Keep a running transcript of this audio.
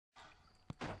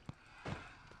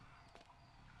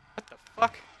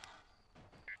fuck?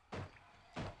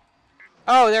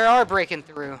 Oh, they are breaking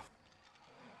through.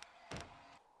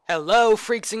 Hello,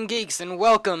 freaks and geeks, and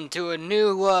welcome to a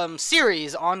new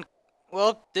series on,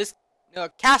 well, this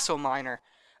Castle Miner.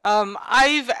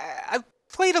 I've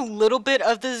played a little bit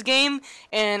of this game,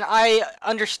 and I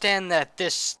understand that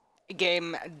this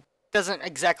game doesn't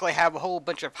exactly have a whole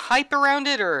bunch of hype around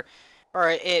it, or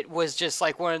it was just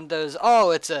like one of those, oh,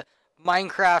 it's a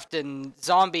Minecraft and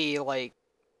zombie, like,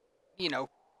 you know,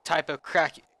 type of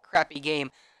crappy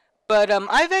game. But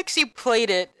I've actually played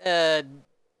it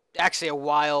actually a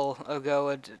while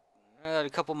ago, a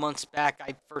couple months back.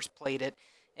 I first played it,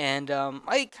 and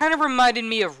it kind of reminded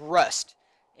me of Rust,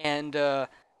 and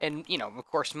you know, of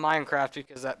course, Minecraft,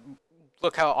 because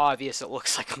look how obvious it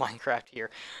looks like Minecraft here.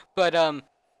 But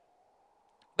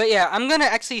yeah, I'm gonna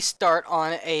actually start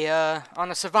on a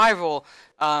survival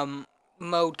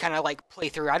mode, kind of like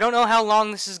playthrough. I don't know how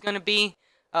long this is gonna be,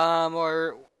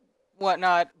 or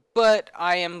whatnot, but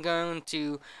I am going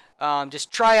to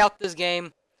just try out this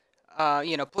game,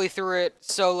 you know, play through it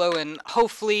solo, and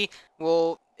hopefully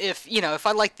if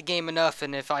I like the game enough,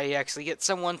 and if I actually get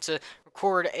someone to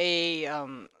record a,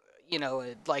 you know,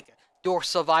 like door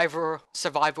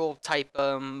survival type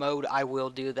mode, I will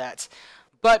do that.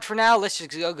 But for now, let's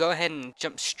just go ahead and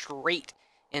jump straight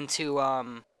into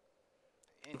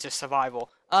survival.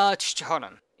 Hold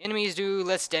on. Enemies do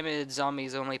less damage.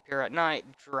 Zombies only appear at night.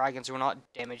 Dragons will not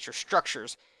damage your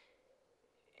structures.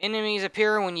 Enemies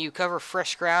appear when you cover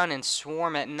fresh ground and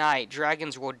swarm at night.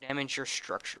 Dragons will damage your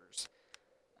structures.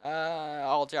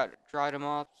 I'll dry them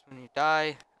off when you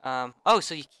die. Oh,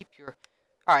 so you keep your...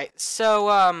 Alright, so,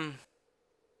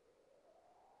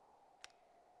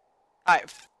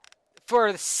 Alright,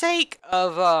 for the sake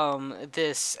of,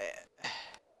 this...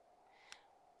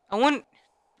 I'm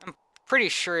pretty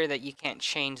sure that you can't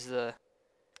change the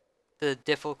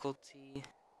difficulty. I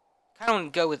kind of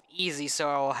want to go with easy, so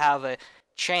I'll have a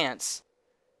chance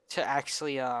to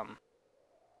actually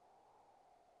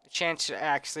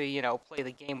you know, play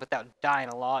the game without dying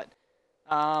a lot.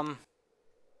 I'm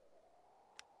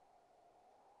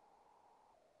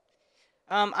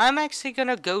actually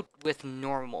gonna go with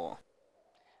normal.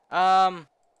 Oh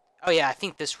yeah, I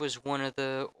think this was one of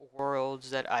the worlds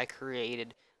that I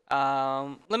created.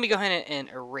 Let me go ahead and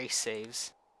erase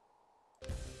saves.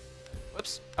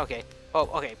 Whoops. Okay. Oh,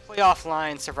 okay. Play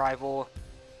offline, survival,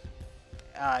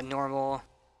 normal,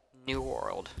 new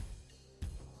world.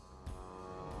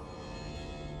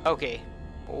 Okay.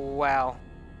 Wow.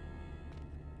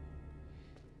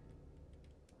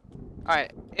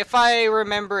 Alright. If I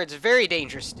remember, it's very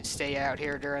dangerous to stay out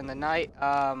here during the night.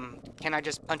 Can I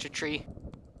just punch a tree?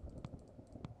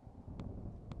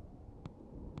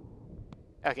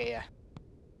 Okay, yeah.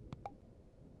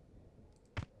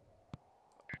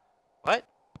 What?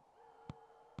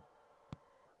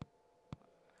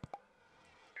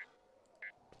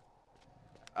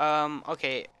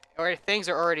 Okay. Or things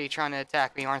are already trying to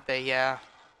attack me, aren't they? Yeah.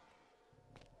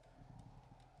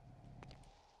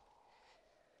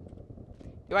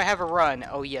 Do I have a run?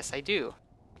 Oh, yes, I do.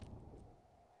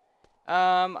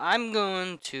 I'm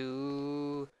going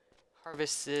to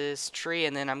harvest this tree,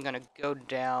 and then I'm gonna go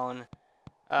down,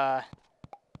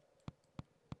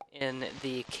 in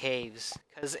the caves.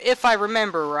 Because if I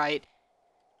remember right,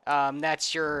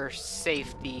 that's your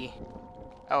safety.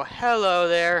 Oh, hello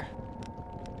there.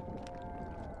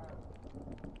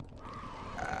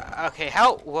 Okay,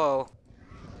 whoa.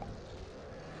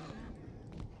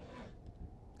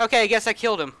 Okay, I guess I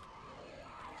killed him.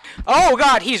 Oh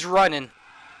god, he's running.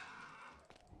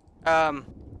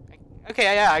 Okay,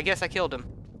 yeah, I guess I killed him.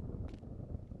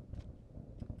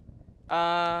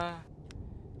 Hop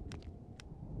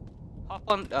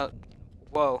on,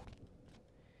 whoa.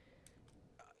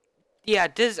 Yeah,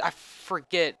 I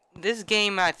forget. This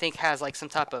game, I think, has, like, some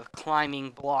type of climbing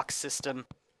block system.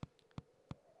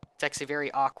 It's actually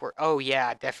very awkward. Oh,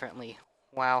 yeah, definitely.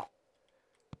 Wow.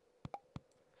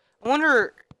 I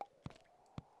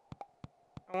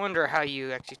wonder how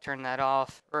you actually turn that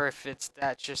off, or if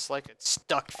that's just like a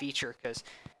stuck feature, because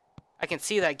I can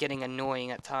see that getting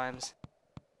annoying at times.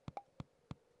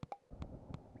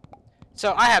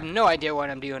 So I have no idea what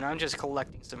I'm doing. I'm just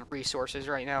collecting some resources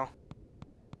right now.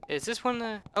 Is this one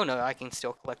the... Oh no, I can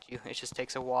still collect you. It just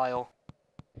takes a while.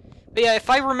 But yeah,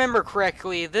 if I remember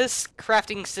correctly, this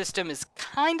crafting system is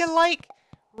kind of like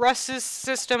Rust's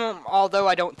system, although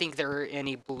I don't think there are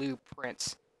any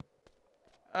blueprints.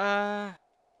 Can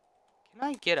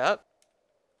I get up?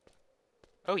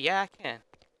 Oh yeah, I can.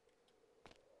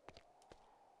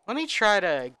 Let me try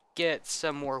to get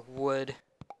some more wood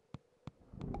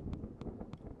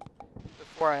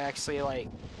before I actually, like,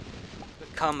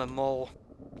 become a mole.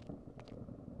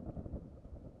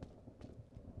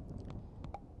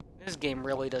 This game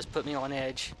really does put me on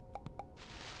edge.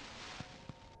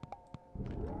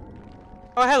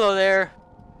 Oh, hello there.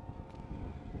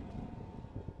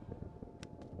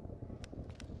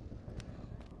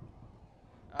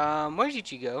 Where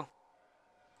did you go?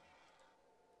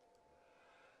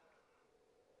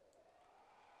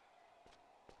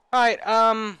 Alright,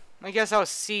 I guess I'll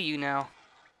see you now.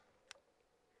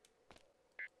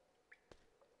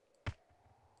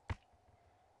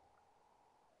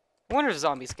 I wonder if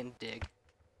zombies can dig.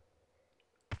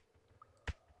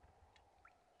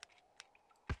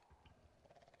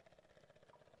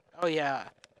 Oh yeah,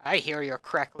 I hear your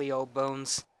crackly old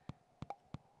bones.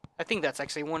 I think that's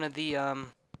actually one of the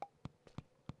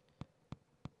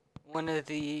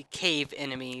cave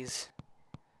enemies,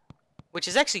 which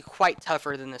is actually quite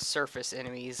tougher than the surface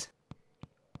enemies,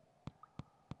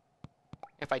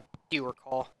 if I do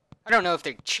recall. I don't know if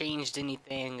they changed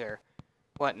anything or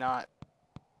whatnot.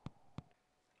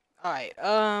 Alright,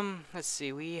 let's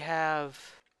see, we have...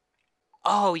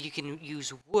 Oh, you can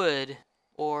use wood,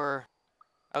 or...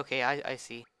 Okay, I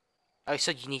see. Oh, so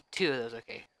you need 2 of those,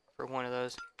 okay, for one of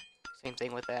those. Same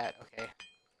thing with that, okay.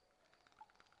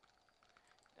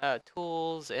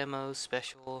 Tools, ammo,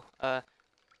 special,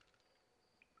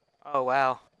 oh,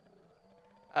 wow.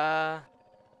 And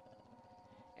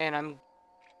I'm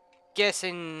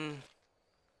guessing...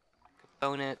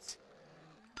 components.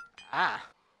 Ah.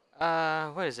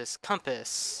 What is this?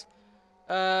 Compass.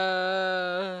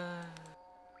 Alright.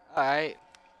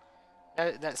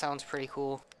 That sounds pretty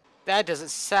cool. That doesn't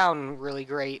sound really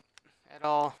great at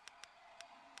all.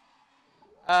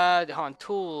 Hold on,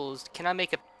 tools. Can I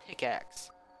make a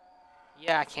pickaxe?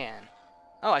 Yeah, I can.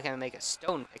 Oh, I can make a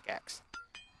stone pickaxe.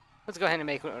 Let's go ahead and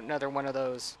make another one of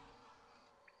those.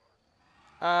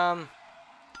 As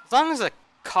long as a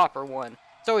copper one.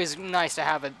 It's always nice to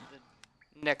have the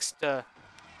next,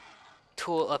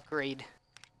 tool upgrade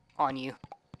on you.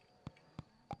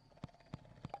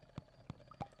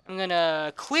 I'm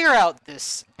gonna clear out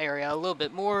this area a little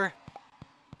bit more.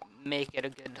 Make it a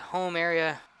good home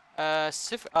area. Oh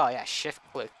yeah, shift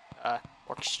click,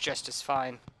 works just as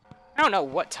fine. I don't know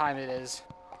what time it is.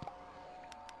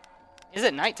 Is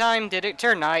it nighttime? Did it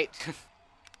turn night? I'm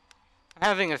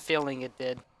having a feeling it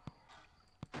did.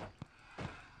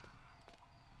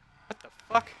 What the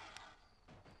fuck?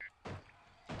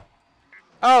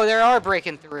 Oh, they are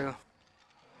breaking through.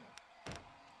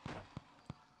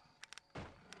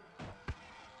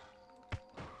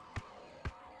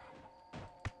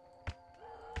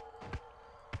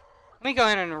 Let me go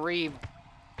ahead and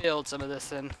rebuild some of this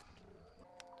then.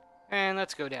 And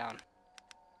let's go down.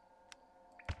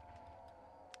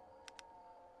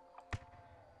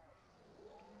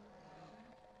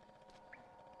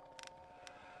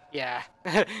 Yeah.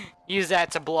 Use that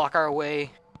to block our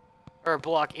way. Or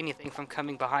block anything from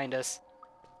coming behind us.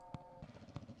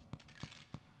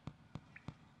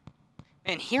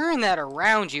 And hearing that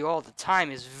around you all the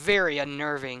time is very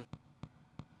unnerving.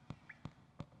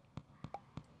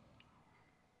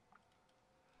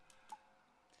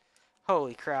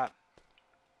 Holy crap.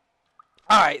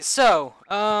 Alright, so,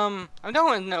 I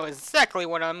don't know exactly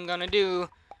what I'm gonna do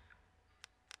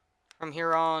from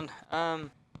here on.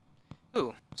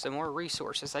 Ooh, some more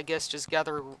resources. I guess just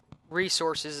gather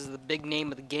resources is the big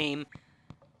name of the game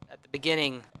at the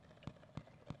beginning.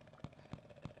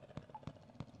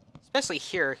 Especially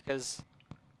here, because,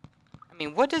 I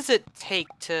mean, what does it take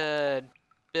to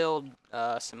build,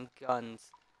 some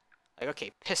guns? Like,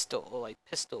 okay,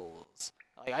 pistols.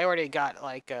 Like, I already got,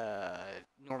 like, a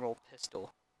normal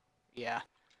pistol. Yeah.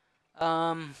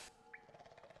 I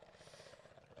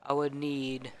would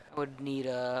need, what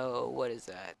is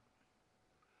that?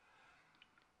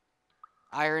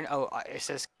 Iron, oh, it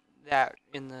says that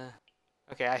in the,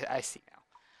 okay, I see now.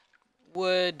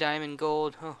 Wood, diamond,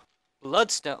 gold, oh.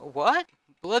 Bloodstone, what?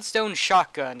 Bloodstone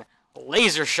shotgun,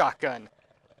 laser shotgun.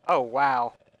 Oh,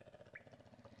 wow.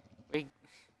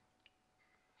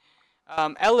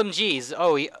 LMGs.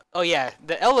 Oh yeah.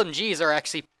 The LMGs are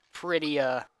actually pretty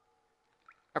OP.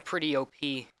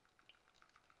 I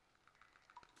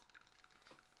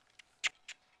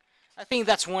think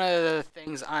that's one of the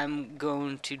things I'm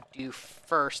going to do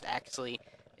first, actually,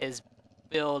 is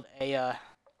build a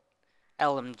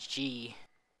LMG.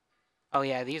 Oh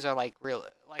yeah, these are like real.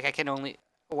 Like I can only.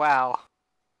 Wow.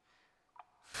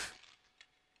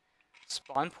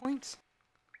 Spawn points?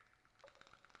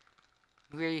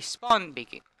 Respawn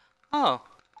beacon. Oh,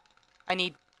 I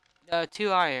need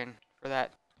 2 iron for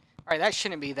that. All right, that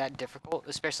shouldn't be that difficult,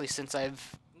 especially since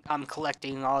I'm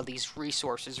collecting all these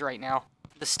resources right now.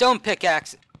 The stone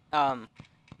pickaxe Um,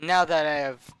 now that I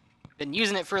have been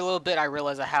using it for a little bit, I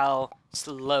realize how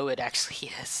slow it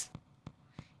actually is.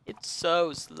 It's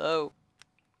so slow.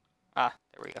 Ah,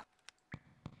 there we go.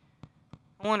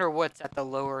 I wonder what's at the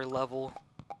lower level.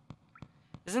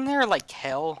 Isn't there like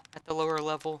hell at the lower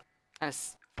level? Kind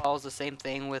of follows the same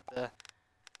thing with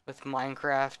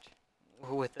Minecraft,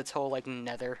 with its whole like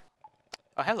nether.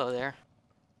 Oh, hello there.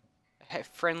 A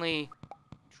friendly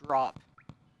drop.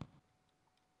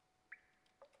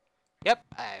 Yep,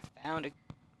 I found a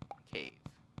cave.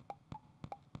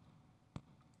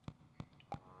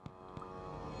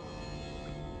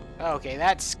 Okay,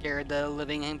 that scared the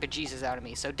living bejesus out of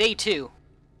me. So day 2.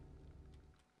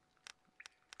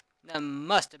 That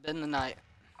must have been the night.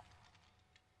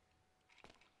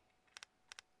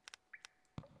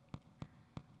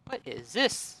 What is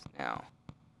this now?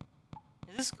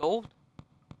 Is this gold?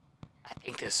 I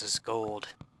think this is gold.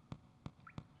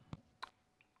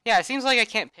 Yeah, it seems like I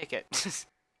can't pick it.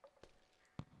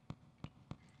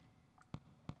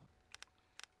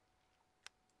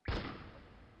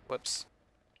 Whoops.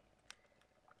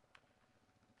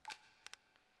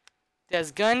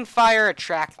 Does gunfire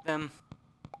attract them?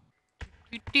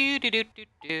 Do do do do do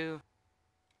do.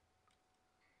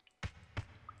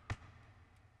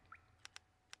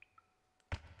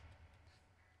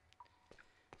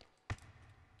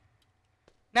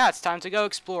 Now it's time to go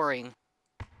exploring.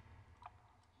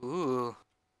 Ooh.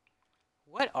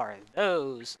 What are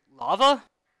those? Lava?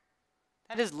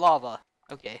 That is lava.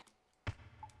 Okay.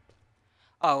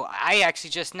 Oh, I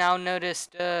actually just now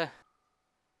noticed the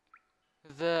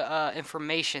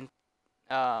information,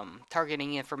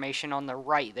 targeting information on the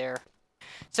right there.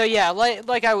 So yeah,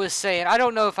 like I was saying, I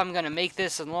don't know if I'm gonna make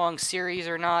this a long series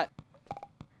or not,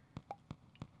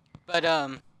 but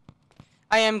I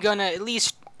am gonna at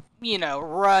least, you know,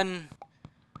 run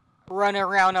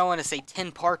around. I want to say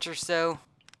 10 parts or so.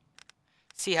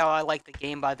 See how I like the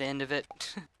game by the end of it.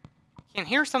 I can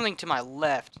hear something to my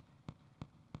left.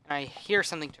 I hear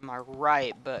something to my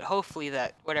right, but hopefully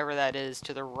that whatever that is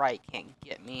to the right can't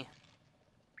get me.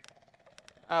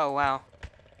 Oh, wow.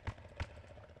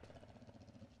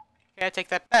 Okay, I take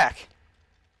that back.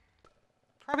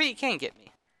 Probably it can get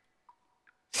me.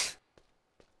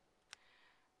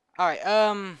 Alright,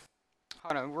 hold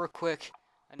on real quick.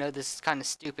 I know this is kind of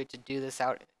stupid to do this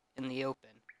out in the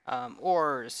open.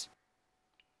 Ores.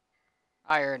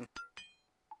 Iron.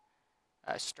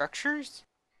 Structures?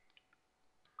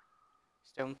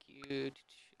 Stone cube,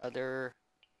 other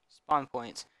spawn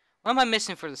points. What am I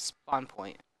missing for the spawn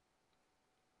point?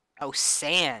 Oh,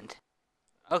 sand.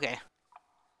 Okay.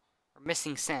 We're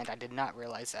missing sand. I did not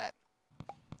realize that.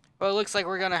 Well, it looks like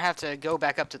we're gonna have to go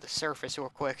back up to the surface real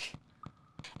quick.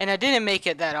 And I didn't make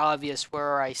it that obvious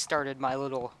where I started my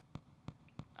little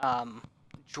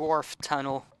dwarf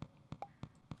tunnel.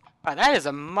 Wow, that is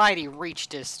a mighty reach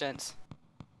distance.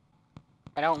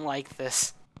 I don't like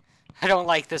this. I don't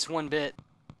like this one bit.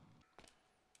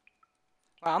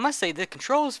 Well, I must say the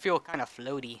controls feel kind of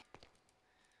floaty,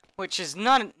 which is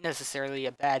not necessarily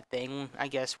a bad thing, I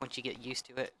guess, once you get used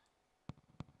to it.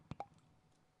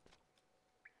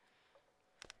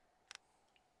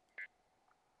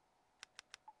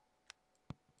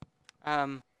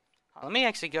 Let me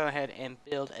actually go ahead and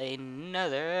build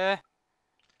another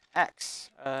axe.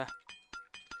 Yeah,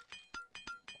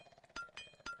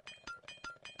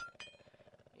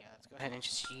 let's go ahead and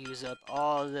just use up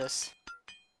all this.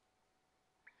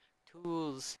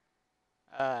 Tools.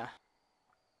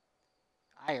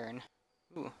 Iron.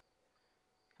 Ooh.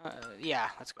 Yeah,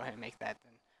 let's go ahead and make that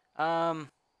then.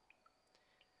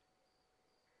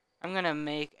 I'm gonna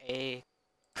make a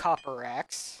copper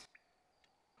axe.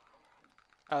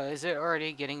 Oh, is it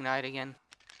already getting night again?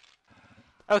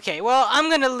 Okay, well, I'm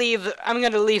gonna leave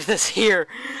this here,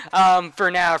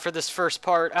 for now, for this first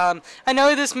part. I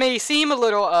know this may seem a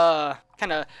little,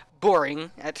 kind of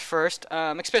boring at first,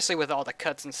 especially with all the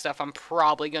cuts and stuff I'm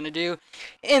probably gonna do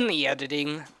in the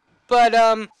editing. But,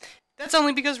 that's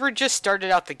only because we're just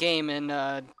started out the game,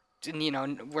 and you know,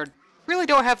 we really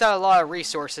don't have that a lot of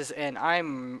resources,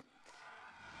 and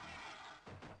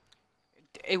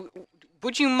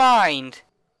would you mind?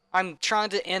 I'm trying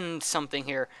to end something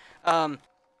here. I'm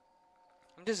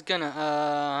just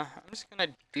gonna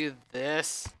do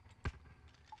this.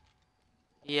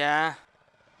 Yeah.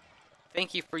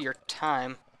 Thank you for your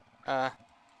time. I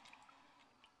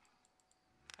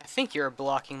think you're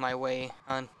blocking my way,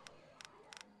 hon.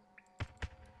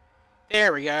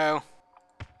 There we go.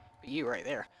 You right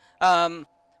there.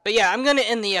 But yeah, I'm gonna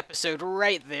end the episode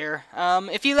right there.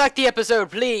 If you liked the episode,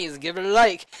 please give it a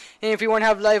like. And if you want to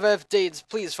have live updates,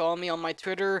 please follow me on my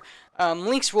Twitter.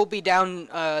 Links will be down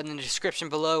in the description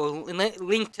below.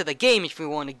 Link to the game if you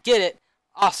want to get it,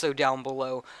 also down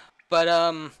below. But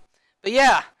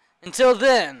yeah, until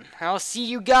then, I'll see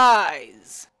you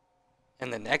guys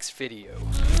in the next video.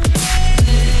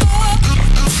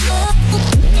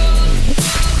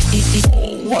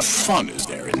 What fun is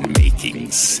there in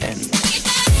making sense?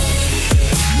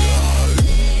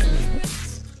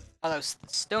 Although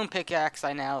stone pickaxe,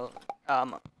 I now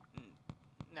the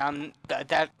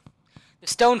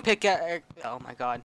stone pickaxe. Oh my god.